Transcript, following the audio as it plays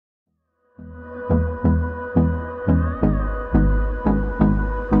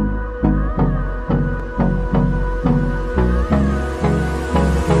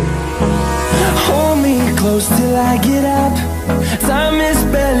close till I get up. Time is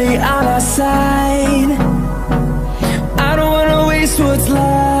barely on our side. I don't wanna waste what's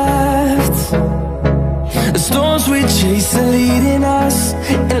left. The storms we chase are leading us,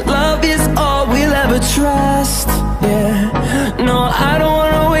 and love is all we'll ever trust. Yeah, no, I don't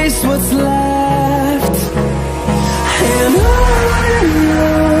wanna waste what's left. And on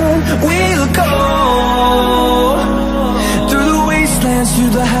we'll go, through the wastelands,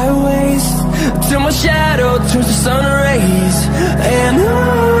 through the highways, till my shadow turns to sun rays. And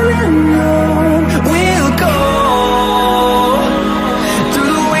on we'll go,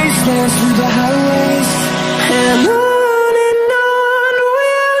 through the wastelands, through the highways, and on.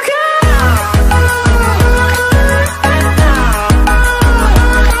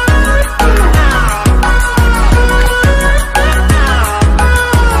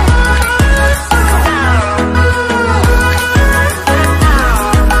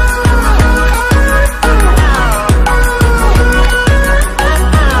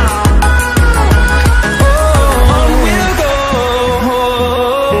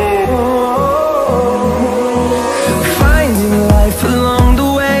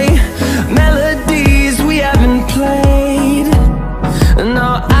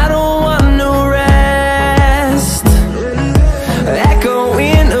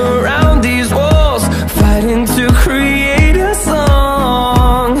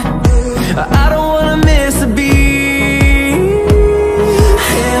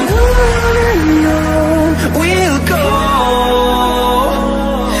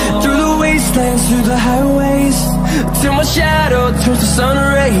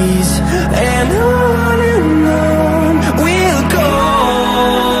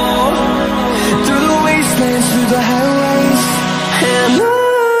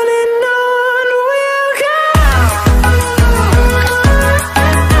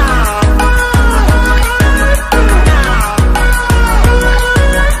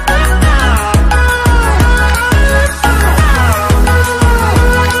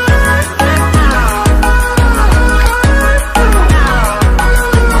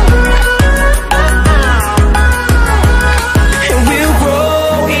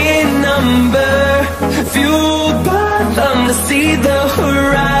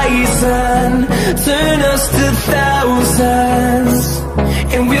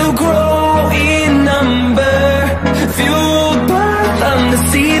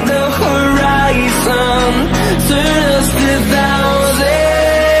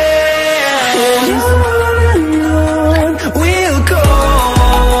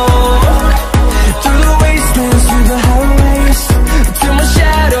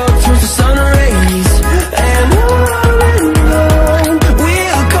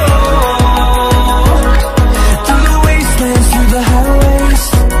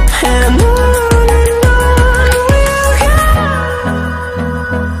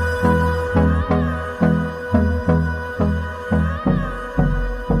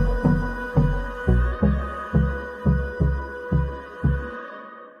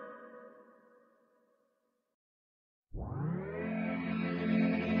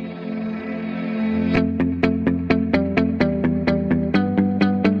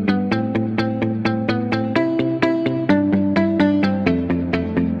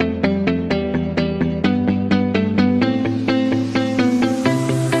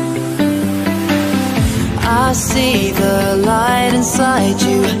 I see the light inside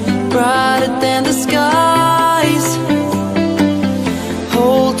you, brighter than the skies.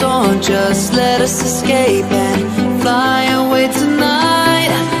 Hold on, just let us escape and fly away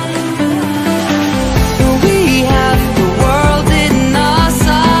tonight. We have the world in our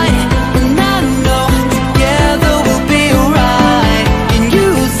sight, and I know together we'll be alright. Can you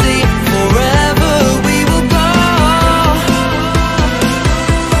see forever we will go?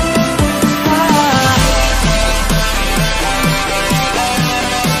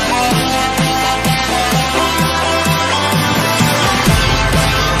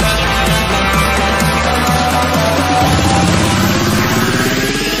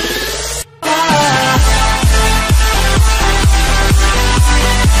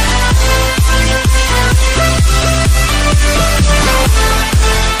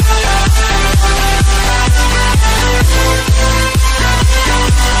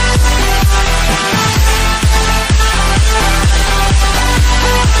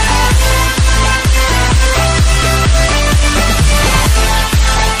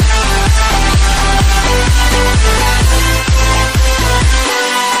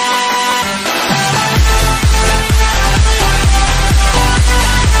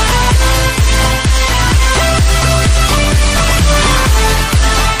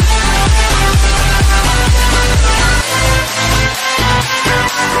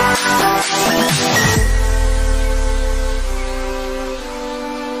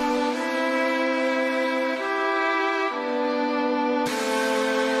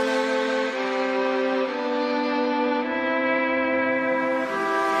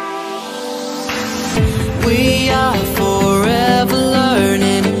 We are forever.